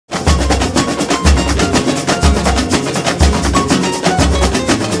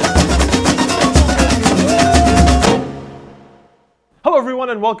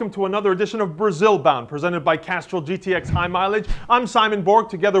and welcome to another edition of Brazil Bound, presented by Castrol GTX High Mileage. I'm Simon Borg,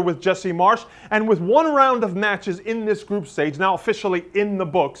 together with Jesse Marsch, and with one round of matches in this group stage, now officially in the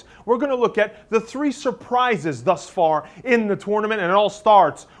books, we're going to look at the three surprises thus far in the tournament, and it all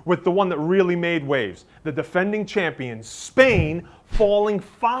starts with the one that really made waves. The defending champions, Spain, falling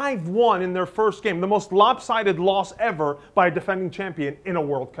 5-1 in their first game, the most lopsided loss ever by a defending champion in a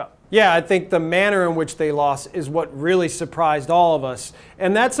World Cup. Yeah, I think the manner in which they lost is what really surprised all of us.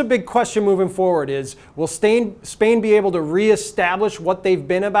 And that's a big question moving forward is, will Spain be able to reestablish what they've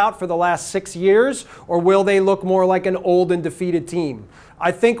been about for the last 6 years, or will they look more like an old and defeated team?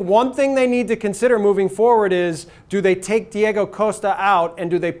 I think one thing they need to consider moving forward is, do they take Diego Costa out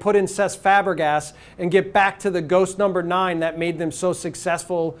and do they put in Cesc Fabregas and get back to the ghost number 9 that made them so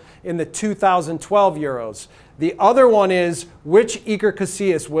successful in the 2012 Euros? The other one is, which Iker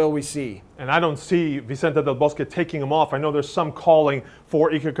Casillas will we see? And I don't see Vicente Del Bosque taking him off. I know there's some calling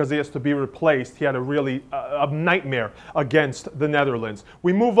for Iker Casillas to be replaced. He had a really a nightmare against the Netherlands.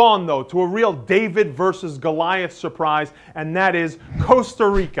 We move on, though, to a real David versus Goliath surprise, and that is Costa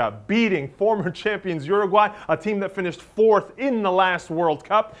Rica beating former champions Uruguay, a team that finished 4th in the last World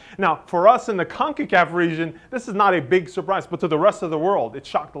Cup. Now, for us in the CONCACAF region, this is not a big surprise, but to the rest of the world, it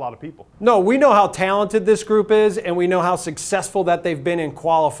shocked a lot of people. No, we know how talented this group is, and we know how successful that they've been in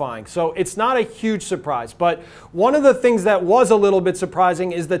qualifying. So it's not a huge surprise, but one of the things that was a little bit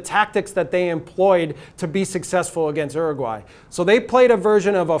surprising is the tactics that they employed to be successful against Uruguay. So they played a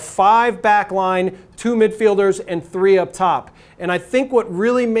version of a 5-back line, 2 midfielders, and 3 up top. And I think what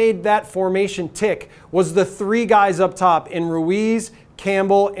really made that formation tick was the 3 guys up top in Ruiz,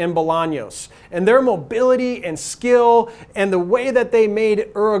 Campbell, and Bolaños. And their mobility and skill and the way that they made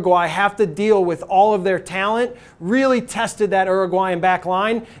Uruguay have to deal with all of their talent really tested that Uruguayan back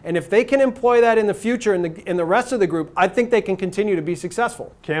line. And if they can employ that in the future in the rest of the group, I think they can continue to be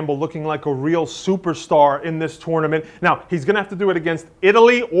successful. Campbell looking like a real superstar in this tournament. Now, he's going to have to do it against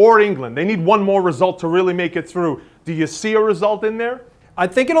Italy or England. They need one more result to really make it through. Do you see a result in there? I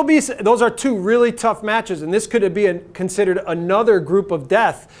think it'll be, those are 2 really tough matches, and this could be considered another group of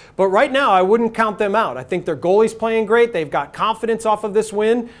death. But right now, I wouldn't count them out. I think their goalie's playing great. They've got confidence off of this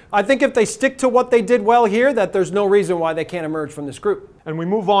win. I think if they stick to what they did well here, that there's no reason why they can't emerge from this group. And we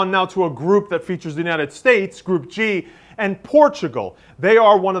move on now to a group that features the United States, Group G, and Portugal. They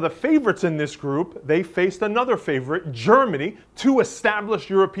are one of the favorites in this group. They faced another favorite, Germany, 2 established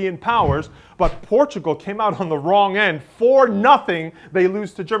European powers, but Portugal came out on the wrong end. 4-0, they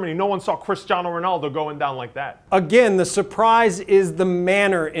lose to Germany. No one saw Cristiano Ronaldo going down like that. Again, the surprise is the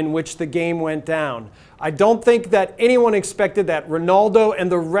manner in which the game went down. I don't think that anyone expected that Ronaldo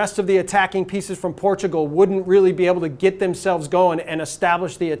and the rest of the attacking pieces from Portugal wouldn't really be able to get themselves going and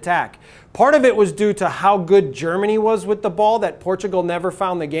establish the attack. Part of it was due to how good Germany was with the ball, that Portugal never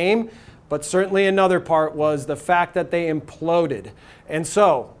found the game. But certainly another part was the fact that they imploded. And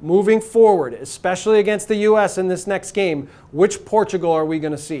so, moving forward, especially against the U.S. in this next game, which Portugal are we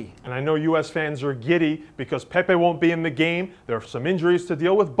going to see? And I know U.S. fans are giddy because Pepe won't be in the game. There are some injuries to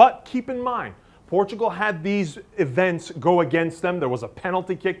deal with, but keep in mind, Portugal had these events go against them. There was a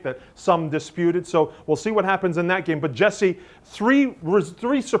penalty kick that some disputed, so we'll see what happens in that game. But Jesse, three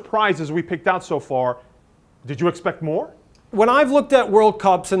surprises we picked out so far. Did you expect more? When I've looked at World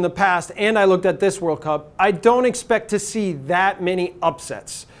Cups in the past, and I looked at this World Cup, I don't expect to see that many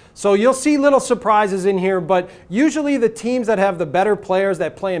upsets. So you'll see little surprises in here, but usually the teams that have the better players,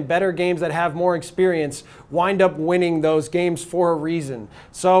 that play in better games, that have more experience, wind up winning those games for a reason.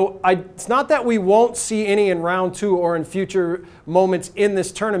 So it's not that we won't see any in round 2 or in future moments in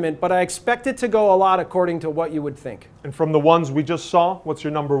this tournament, but I expect it to go a lot according to what you would think. And from the ones we just saw, what's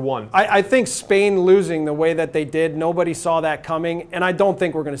your number 1? I think Spain losing the way that they did, nobody saw that coming, and I don't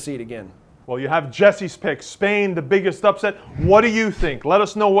think we're going to see it again. Well, you have Jesse's pick, Spain, the biggest upset. What do you think? Let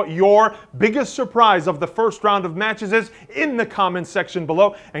us know what your biggest surprise of the first round of matches is in the comments section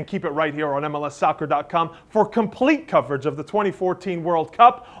below. And keep it right here on MLSsoccer.com for complete coverage of the 2014 World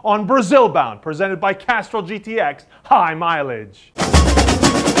Cup on Brazil Bound, presented by Castrol GTX High Mileage.